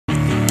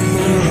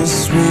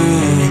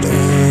Bittersweet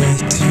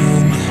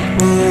 18,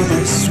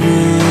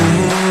 bittersweet.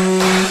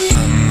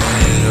 I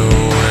made a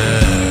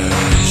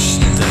wish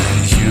that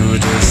you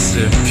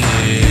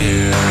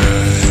disappear.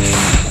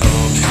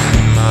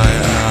 Open my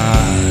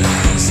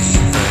eyes,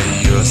 but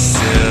you're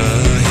still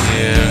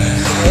here.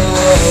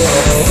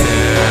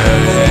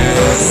 There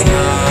is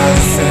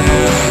nothing.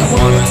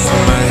 Wanna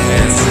throw my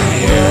hands in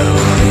the air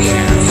on the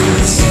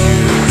canvas.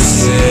 You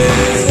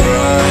sit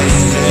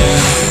right there,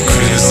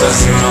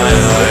 criticizing my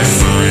life,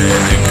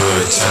 ruining a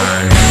good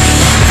time.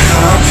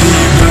 Happy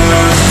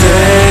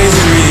birthday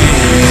to me,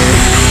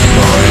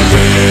 my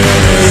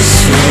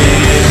bittersweet,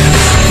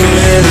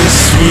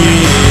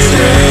 bittersweet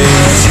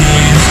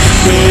 18,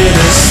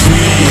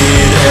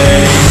 bittersweet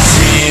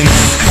 18.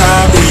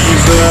 Happy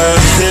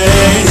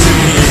birthday to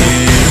me,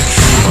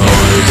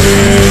 my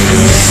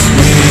bittersweet,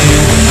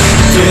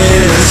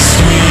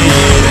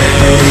 bittersweet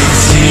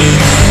 18,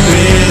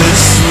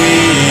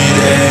 bittersweet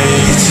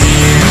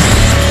 18.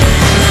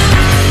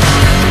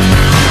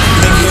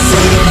 Looking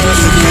for the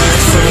perfect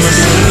gift from a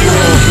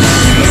single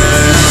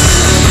bliss.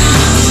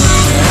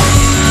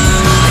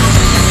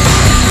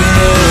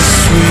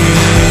 Bittersweet.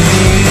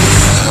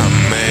 I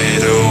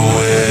made a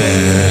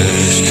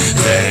wish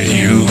that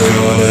you go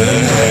to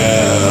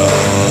hell.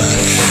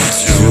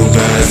 Too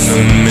bad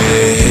for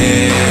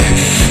me,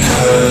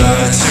 I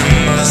lied to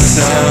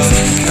myself,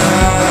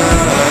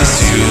 'cause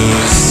you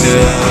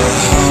still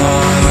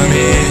haunt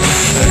me.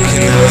 I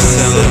can never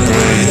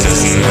celebrate,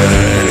 doesn't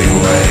matter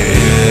anyway.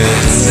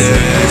 It's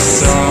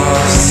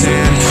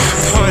exhausting,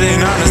 putting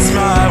on a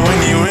smile when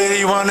you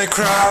really wanna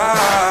cry.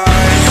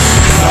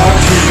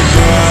 Happy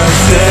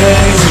birthday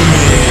to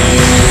me,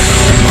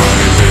 my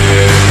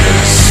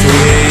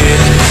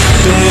bittersweet,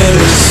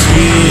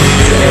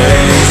 bittersweet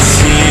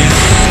 18,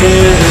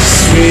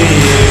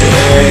 bittersweet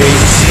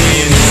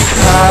 18.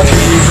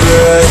 Happy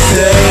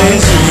birthday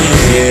to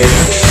me,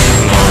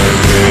 my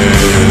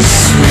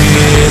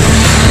bittersweet,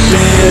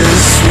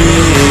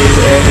 bittersweet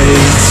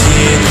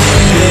 18,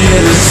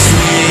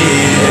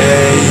 bittersweet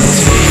 18,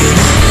 18.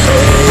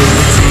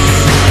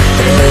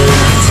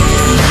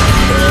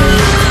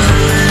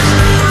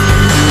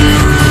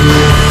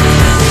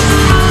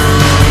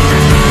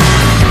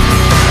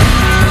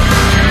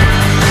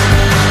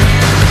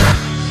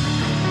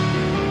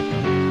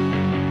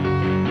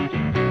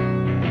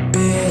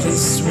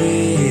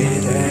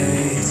 Bittersweet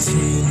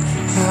 18,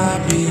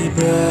 happy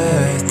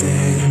birthday.